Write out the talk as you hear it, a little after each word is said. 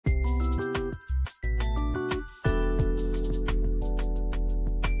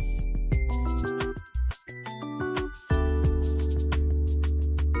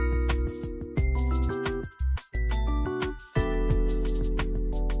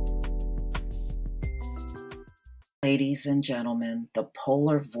Ladies and gentlemen, the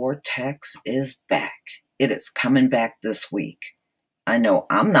polar vortex is back. It is coming back this week. I know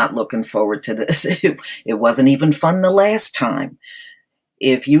I'm not looking forward to this. It wasn't even fun the last time.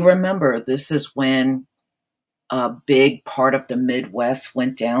 If you remember, this is when a big part of the Midwest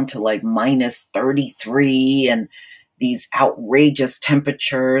went down to like minus 33 and these outrageous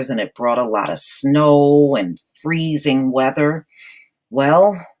temperatures, and it brought a lot of snow and freezing weather.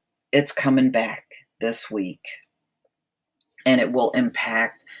 Well, it's coming back this week, and it will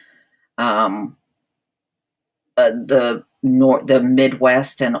impact um, the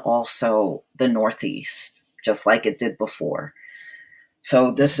Midwest and also the Northeast, just like it did before.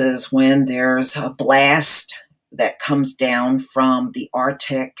 So this is when there's a blast that comes down from the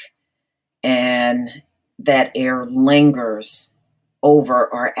Arctic, and that air lingers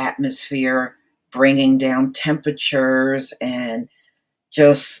over our atmosphere, bringing down temperatures and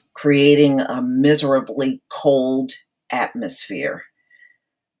just creating a miserably cold atmosphere.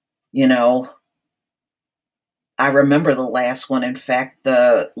 You know, I remember the last one. In fact,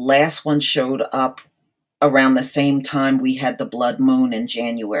 the last one showed up around the same time we had the blood moon in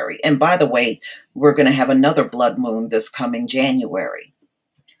January. And by the way, we're going to have another blood moon this coming January.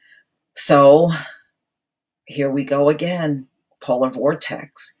 So here we go again. Polar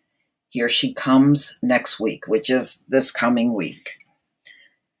vortex. Here she comes next week, which is this coming week.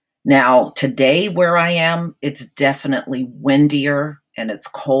 Now, today where I am, it's definitely windier and it's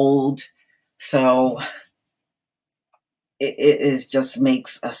cold. So it is just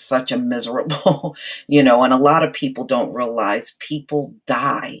makes such a miserable, and a lot of people don't realize people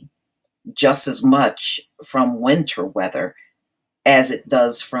die just as much from winter weather as it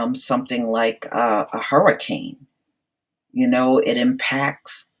does from something like a hurricane. It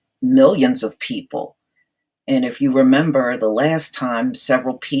impacts millions of people. And if you remember the last time,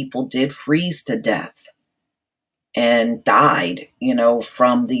 several people did freeze to death and died,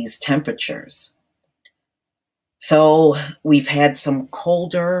 from these temperatures. So we've had some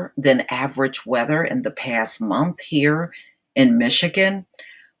colder than average weather in the past month here in Michigan,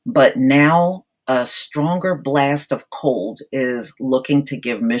 but now a stronger blast of cold is looking to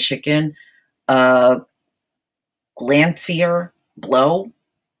give Michigan a glacier blow.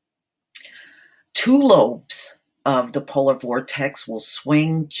 Two lobes of the polar vortex will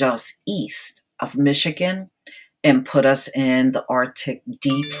swing just east of Michigan and put us in the Arctic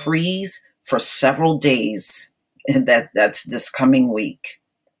deep freeze for several days. And that's this coming week.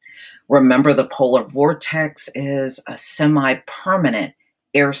 Remember, the polar vortex is a semi-permanent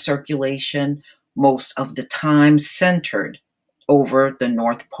air circulation, most of the time centered over the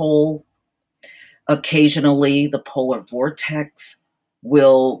North Pole. Occasionally, the polar vortex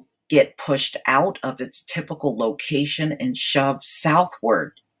will get pushed out of its typical location and shoved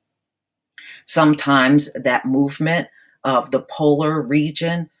southward. Sometimes that movement of the polar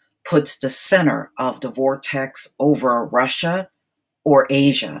region puts the center of the vortex over Russia or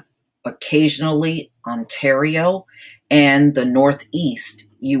Asia, occasionally Ontario, and the Northeast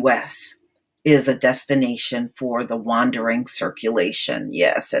US is a destination for the wandering circulation.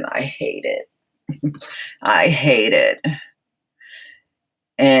 Yes, and I hate it. I hate it.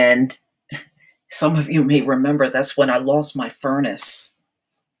 And some of you may remember that's when I lost my furnace.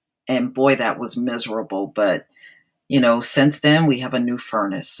 And boy, that was miserable. But, since then we have a new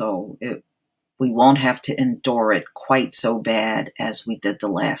furnace. So we won't have to endure it quite so bad as we did the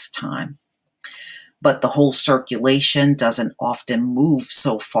last time. But the whole circulation doesn't often move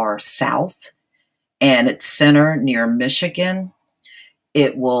so far south. And its center near Michigan,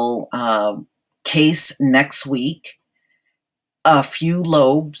 it will case next week. A few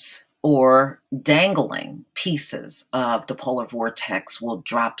lobes or dangling pieces of the polar vortex will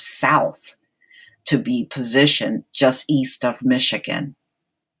drop south to be positioned just east of Michigan.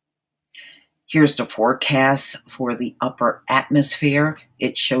 Here's the forecast for the upper atmosphere.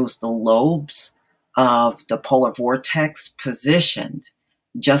 It shows the lobes of the polar vortex positioned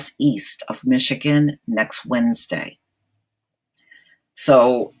just east of Michigan next Wednesday.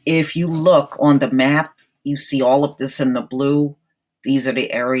 So if you look on the map, you see all of this in the blue. These are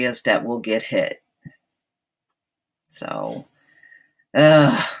the areas that will get hit. So,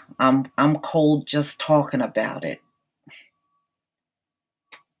 I'm cold just talking about it.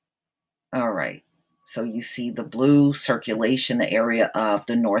 All right. So you see the blue circulation area of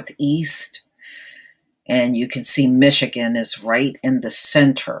the Northeast, and you can see Michigan is right in the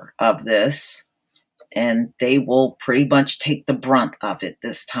center of this, and they will pretty much take the brunt of it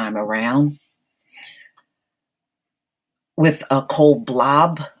this time around. With a cold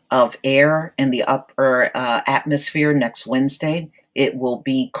blob of air in the upper atmosphere next Wednesday, it will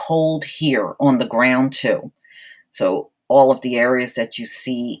be cold here on the ground too. So all of the areas that you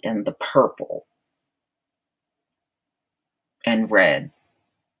see in the purple and red.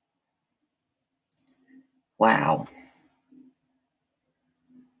 Wow.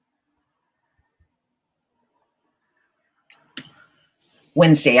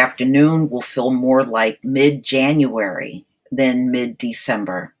 Wednesday afternoon will feel more like mid-January than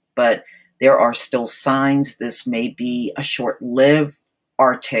mid-December, but there are still signs this may be a short-lived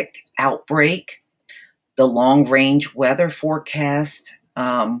Arctic outbreak. The long-range weather forecast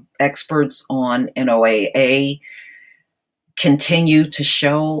experts on NOAA continue to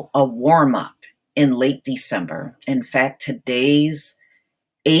show a warm-up in late December. In fact, today's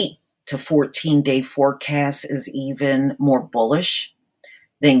 8 to 14-day forecast is even more bullish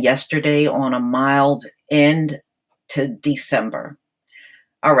than yesterday on a mild end to December.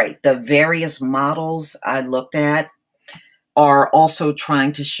 All right, the various models I looked at are also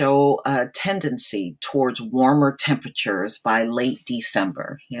trying to show a tendency towards warmer temperatures by late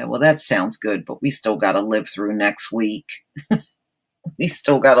December. Yeah, well, that sounds good, but we still got to live through next week. We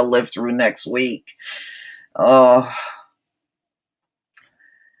still got to live through next week. Oh,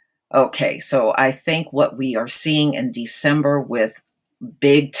 okay. So I think what we are seeing in December with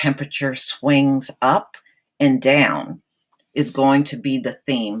big temperature swings up and down is going to be the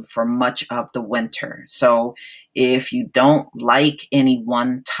theme for much of the winter. So if you don't like any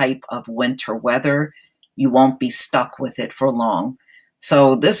one type of winter weather, you won't be stuck with it for long.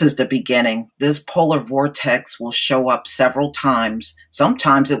 So this is the beginning. This polar vortex will show up several times.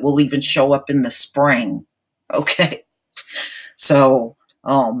 Sometimes it will even show up in the spring. Okay. So,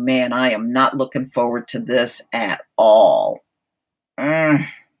 oh man, I am not looking forward to this at all.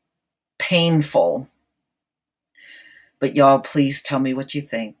 Painful. But y'all, please tell me what you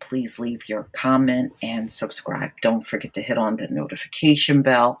think. Please leave your comment and subscribe. Don't forget to hit on the notification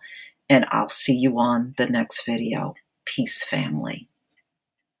bell, and I'll see you on the next video. Peace, family.